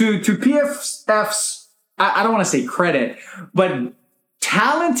 to PFF's, I don't want to say credit, but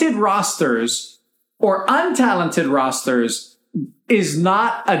talented rosters or untalented rosters is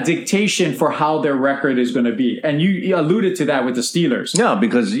not a dictation for how their record is going to be. And you alluded to that with the Steelers. Yeah,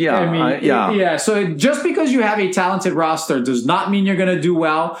 because, So just because you have a talented roster does not mean you're going to do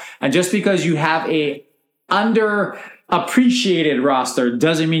well. And just because you have a underappreciated roster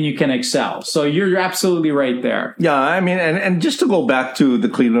doesn't mean you can excel. So you're absolutely right there. Yeah, I mean, and just to go back to the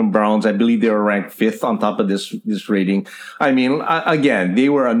Cleveland Browns, I believe they were ranked 5th on top of this rating. I mean, again, they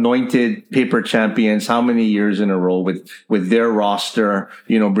were anointed paper champions how many years in a row with their roster,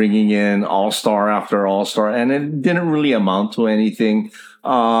 bringing in all-star after all-star, and it didn't really amount to anything.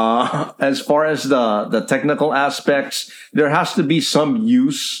 As far as the technical aspects, there has to be some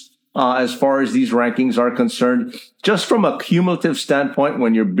use as far as these rankings are concerned. Just from a cumulative standpoint,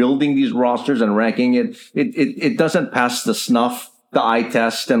 when you're building these rosters and ranking it doesn't pass the snuff, the eye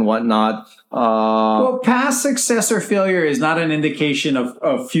test and whatnot. Well, past success or failure is not an indication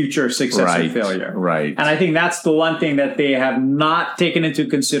of future success or failure. Right. And I think that's the one thing that they have not taken into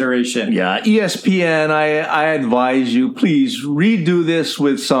consideration. Yeah. ESPN, I advise you, please redo this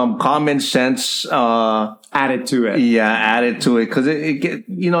with some common sense, added to it. Yeah, added to it. Cause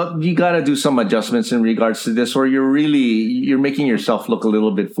you got to do some adjustments in regards to this, or you're making yourself look a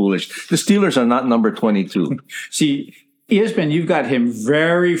little bit foolish. The Steelers are not number 22. See, ESPN, you've got him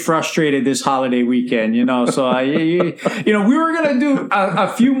very frustrated this holiday weekend, so we were going to do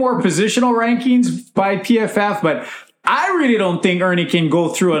a few more positional rankings by PFF, but I really don't think Ernie can go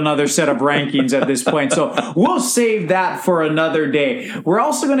through another set of rankings at this point. So we'll save that for another day. We're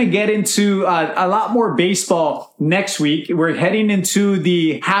also going to get into a lot more baseball next week. We're heading into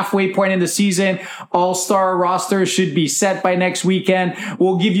the halfway point in the season. All-star roster should be set by next weekend.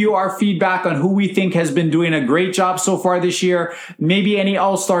 We'll give you our feedback on who we think has been doing a great job so far this year. Maybe any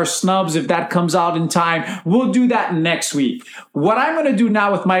all-star snubs if that comes out in time. We'll do that next week. What I'm going to do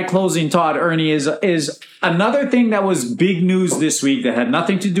now with my closing thought, Ernie, is another thing that was big news this week that had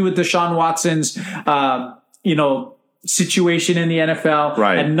nothing to do with Deshaun Watson's, situation in the NFL,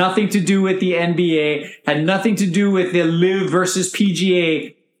 right. Had nothing to do with the NBA, had nothing to do with the LIV versus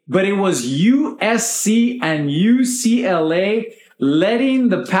PGA, but it was USC and UCLA letting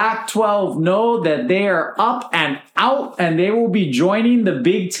the Pac-12 know that they are up and out and they will be joining the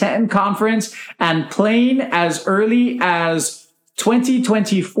Big Ten Conference and playing as early as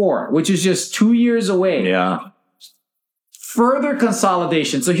 2024, which is just 2 years away. Yeah. Further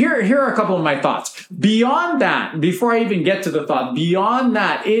consolidation. So here are a couple of my thoughts. Beyond that, before I even get to the thought, beyond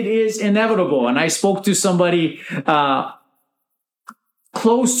that, it is inevitable. And I spoke to somebody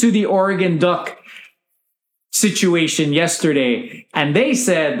close to the Oregon Duck situation yesterday, and they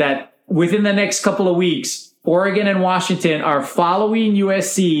said that within the next couple of weeks, Oregon and Washington are following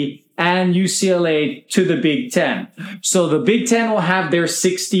USC and UCLA to the Big Ten. So the Big Ten will have their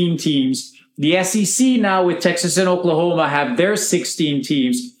 16 teams. The SEC now with Texas and Oklahoma have their 16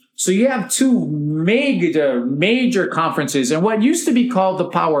 teams. So you have two major conferences. And what used to be called the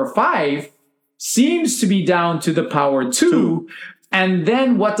Power 5 seems to be down to the Power 2. And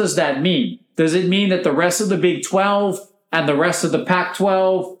then what does that mean? Does it mean that the rest of the Big 12 and the rest of the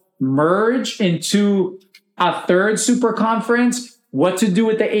Pac-12 merge into a third super conference? What to do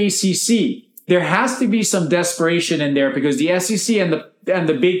with the ACC? There has to be some desperation in there because the SEC and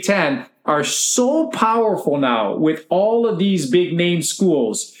the Big Ten are so powerful now with all of these big name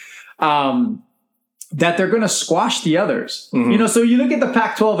schools that they're going to squash the others. Mm-hmm. So you look at the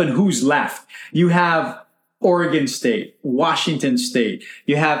Pac-12 and who's left. You have Oregon State, Washington State.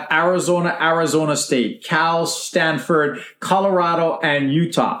 You have Arizona State, Cal, Stanford, Colorado, and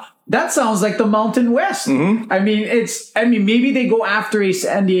Utah. That sounds like the Mountain West. Mm-hmm. I mean, maybe they go after a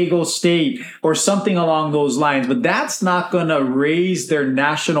San Diego State or something along those lines, but that's not going to raise their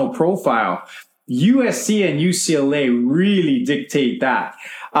national profile. USC and UCLA really dictate that.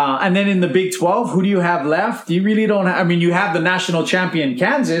 And then in the Big 12, who do you have left? You really don't you have the national champion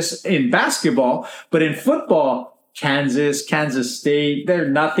Kansas in basketball, but in football, Kansas State, they're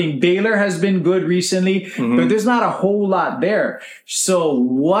nothing. Baylor has been good recently, but there's not a whole lot there. So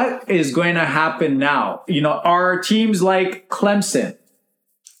what is going to happen now? Are teams like Clemson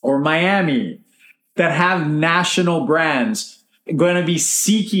or Miami that have national brands, going to be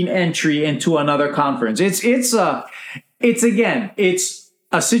seeking entry into another conference. It's a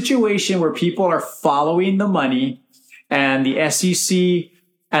situation where people are following the money, and the SEC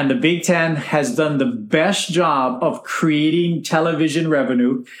and the Big Ten has done the best job of creating television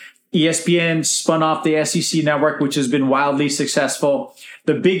revenue. ESPN spun off the SEC network, which has been wildly successful.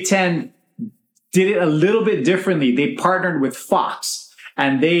 The Big Ten did it a little bit differently. They partnered with Fox,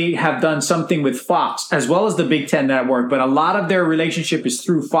 and they have done something with Fox as well as the Big Ten network, but a lot of their relationship is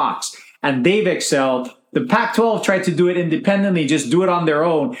through Fox, and they've excelled. The Pac-12 tried to do it independently, just do it on their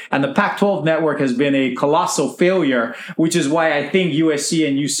own. And the Pac-12 network has been a colossal failure, which is why I think USC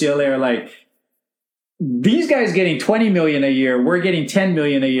and UCLA are like, these guys getting 20 million a year. We're getting 10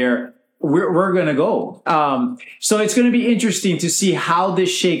 million a year. We're going to go. So it's going to be interesting to see how this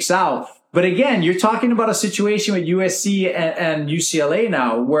shakes out. But again, you're talking about a situation with USC and UCLA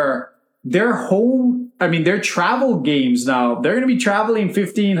now where their travel games now, they're going to be traveling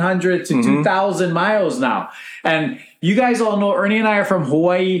 1,500 to 2,000 miles now. And you guys all know, Ernie and I are from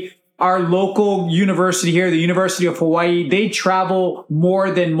Hawaii. Our local university here, the University of Hawaii, they travel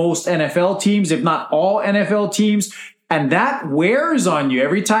more than most NFL teams, if not all NFL teams. And that wears on you.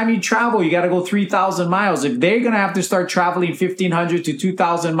 Every time you travel, you got to go 3,000 miles. If they're going to have to start traveling 1,500 to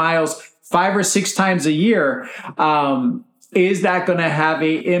 2,000 miles 5 or 6 times a year, is that going to have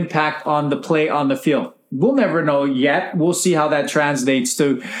an impact on the play on the field? We'll never know yet. We'll see how that translates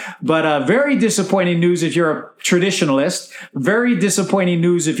to. But very disappointing news if you're a traditionalist. Very disappointing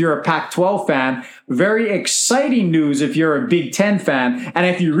news if you're a Pac-12 fan. Very exciting news if you're a Big Ten fan. And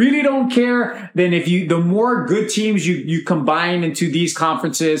if you really don't care, then the more good teams you combine into these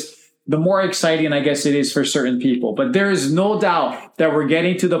conferences, the more exciting, I guess, it is for certain people. But there is no doubt that we're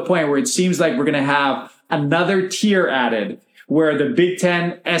getting to the point where it seems like we're going to have another tier added where the Big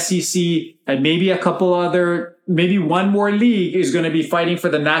Ten, SEC, and maybe maybe one more league is going to be fighting for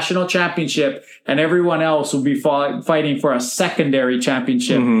the national championship, and everyone else will be fighting for a secondary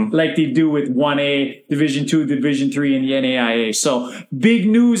championship like they do with 1A, Division 2, Division 3, and the NAIA. So big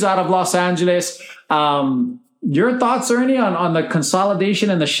news out of Los Angeles. Your thoughts, Ernie, on the consolidation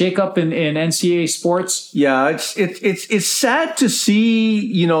and the shakeup in NCAA sports? Yeah, it's sad to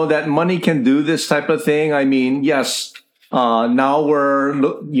see, that money can do this type of thing. I mean, yes, now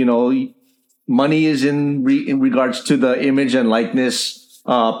money is in regards to the image and likeness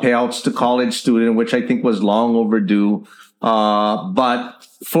payouts to college student, which I think was long overdue. But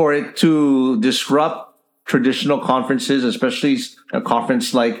for it to disrupt traditional conferences, especially a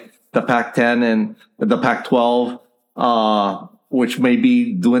conference like the Pac-10 and the Pac-12, which may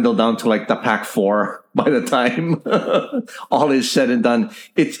be dwindled down to like the Pac-4 by the time all is said and done.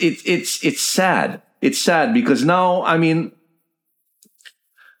 It's sad. It's sad because now, I mean,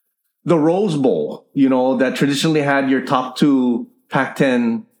 the Rose Bowl, that traditionally had your top 2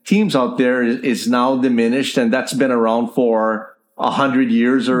 Pac-10 teams out there is now diminished, and that's been around for 100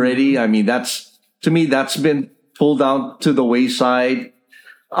 years already. I mean, that's been pulled down to the wayside.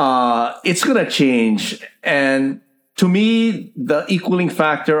 It's going to change. And to me, the equaling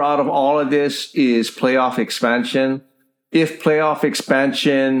factor out of all of this is playoff expansion. If playoff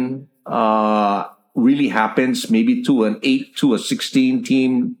expansion, really happens, maybe to an 8 to a 16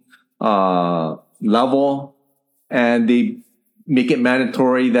 team, level, and they make it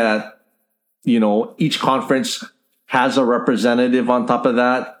mandatory that, each conference has a representative on top of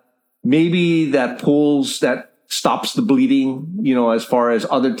that, maybe that stops the bleeding, as far as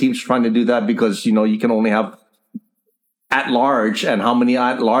other teams trying to do that, because, you can only have at large, and how many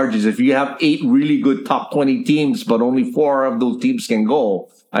at larges? If you have 8 really good top 20 teams, but only 4 of those teams can go,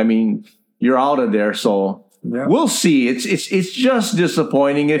 I mean, you're out of there. So yeah. We'll see. It's just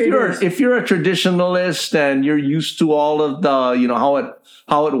disappointing. If you're a traditionalist and you're used to all of the,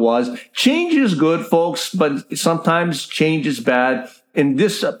 how it was, change is good, folks, but sometimes change is bad. In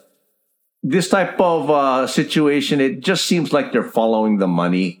this type of situation, it just seems like they're following the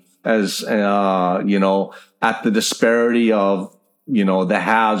money as, at the disparity of, the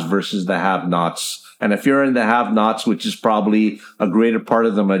haves versus the have-nots. And if you're in the have-nots, which is probably a greater part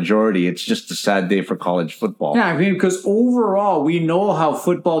of the majority, it's just a sad day for college football. Yeah, I mean, because overall, we know how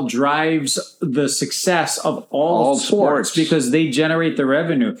football drives the success of all sports because they generate the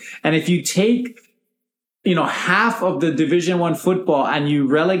revenue. And if you take half of the Division I football and you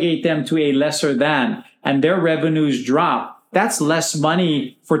relegate them to a lesser than, and their revenues drop, that's less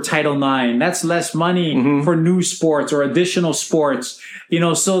money for Title IX. That's less money for new sports or additional sports.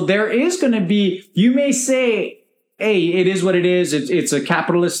 So there is going to be, you may say, hey, it is what it is. It's a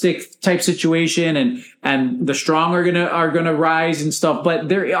capitalistic type situation and the strong are going to rise and stuff, but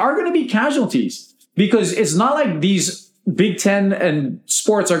there are going to be casualties because it's not like these Big Ten and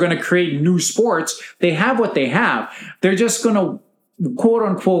sports are going to create new sports. They have what they have. They're just going to, quote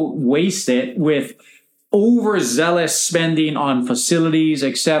unquote, waste it with overzealous spending on facilities,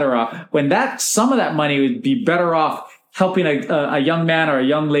 etc. When some of that money would be better off helping a young man or a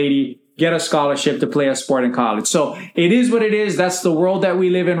young lady get a scholarship to play a sport in college. So it is what it is. That's the world that we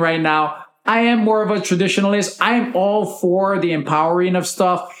live in right now. I am more of a traditionalist. I am all for the empowering of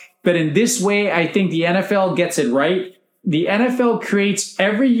stuff. But in this way, I think the NFL gets it right. The NFL creates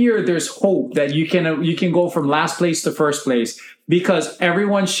every year. There's hope that you can go from last place to first place because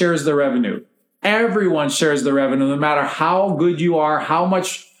everyone shares the revenue. Everyone shares the revenue, no matter how good you are, how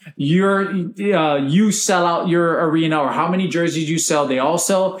much you sell out your arena or how many jerseys you sell. They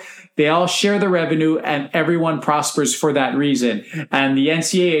all share the revenue and everyone prospers for that reason. And the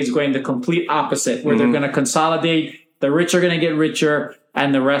NCAA is going the complete opposite, where they're going to consolidate. The rich are going to get richer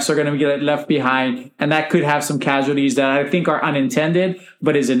and the rest are going to get left behind. And that could have some casualties that I think are unintended,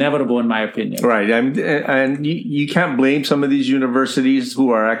 but is inevitable in my opinion. Right. And you can't blame some of these universities who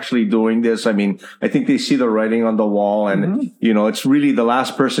are actually doing this. I mean, I think they see the writing on the wall and, it's really the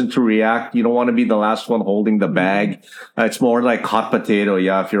last person to react. You don't want to be the last one holding the bag. It's more like hot potato.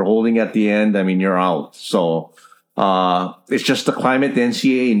 Yeah. If you're holding at the end, I mean, you're out. So, it's just the climate. The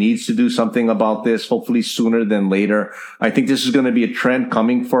NCAA needs to do something about this, hopefully sooner than later. I think this is going to be a trend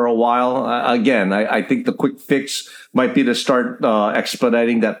coming for a while. Again, I think the quick fix might be to start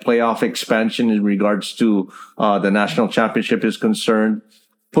expediting that playoff expansion in regards to the national championship is concerned.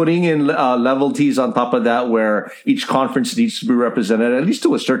 Putting in level T's on top of that where each conference needs to be represented, at least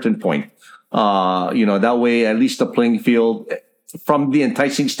to a certain point. That way, at least the playing field from the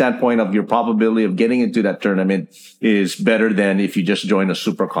enticing standpoint of your probability of getting into that tournament is better than if you just join a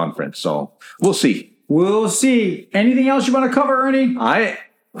super conference. So we'll see. We'll see. Anything else you want to cover, Ernie?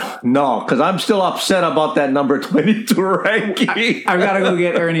 No, because I'm still upset about that number 22 ranking. I've got to go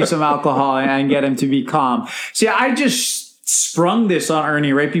get Ernie some alcohol and get him to be calm. See, I just sprung this on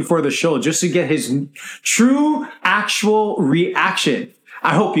Ernie right before the show just to get his true, actual reaction.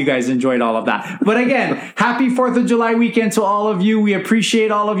 I hope you guys enjoyed all of that. But again, happy 4th of July weekend to all of you. We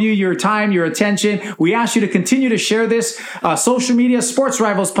appreciate all of you, your time, your attention. We ask you to continue to share this social media, Sports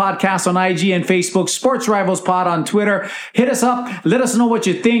Rivals Podcast on IG and Facebook, Sports Rivals Pod on Twitter. Hit us up. Let us know what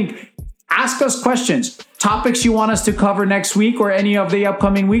you think. Ask us questions, topics you want us to cover next week or any of the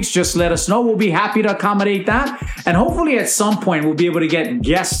upcoming weeks. Just let us know. We'll be happy to accommodate that. And hopefully at some point we'll be able to get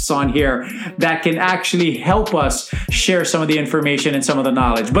guests on here that can actually help us share some of the information and some of the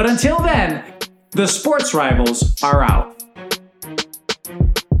knowledge. But until then, the Sports Rivals are out.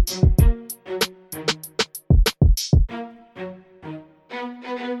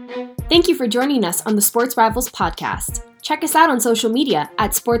 Thank you for joining us on the Sports Rivals Podcast. Check us out on social media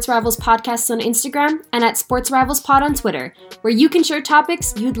at Sports Rivals Podcasts on Instagram and at Sports Rivals Pod on Twitter, where you can share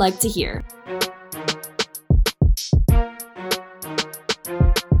topics you'd like to hear.